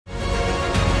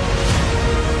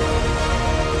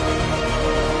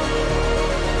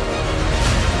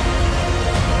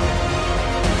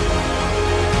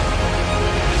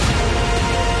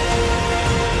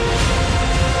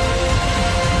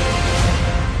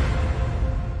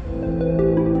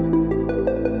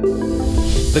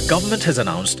The government has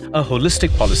announced a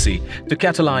holistic policy to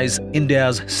catalyze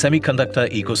India's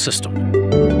semiconductor ecosystem.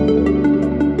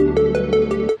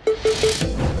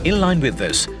 In line with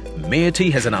this,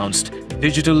 MeitY has announced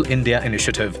Digital India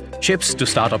Initiative Chips to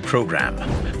Startup Programme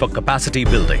for capacity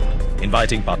building,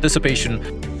 inviting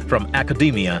participation from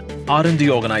academia, R&D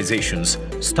organizations,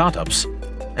 startups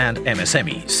and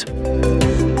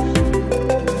MSMEs.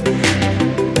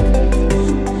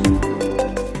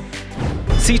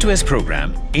 C2S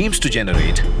Programme aims to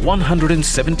generate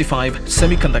 175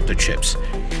 semiconductor chips,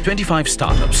 25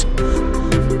 startups,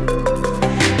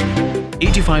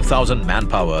 85,000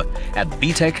 manpower at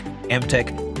BTech,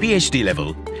 MTech, PhD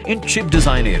level in chip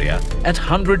design area at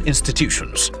 100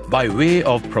 institutions by way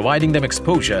of providing them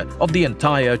exposure of the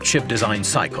entire chip design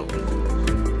cycle.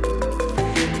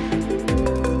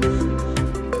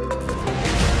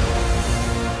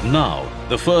 Now,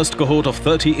 the first cohort of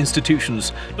 30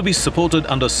 institutions to be supported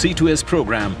under C2S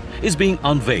Programme is being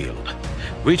unveiled,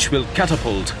 which will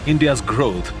catapult India's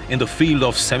growth in the field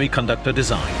of semiconductor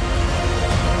design.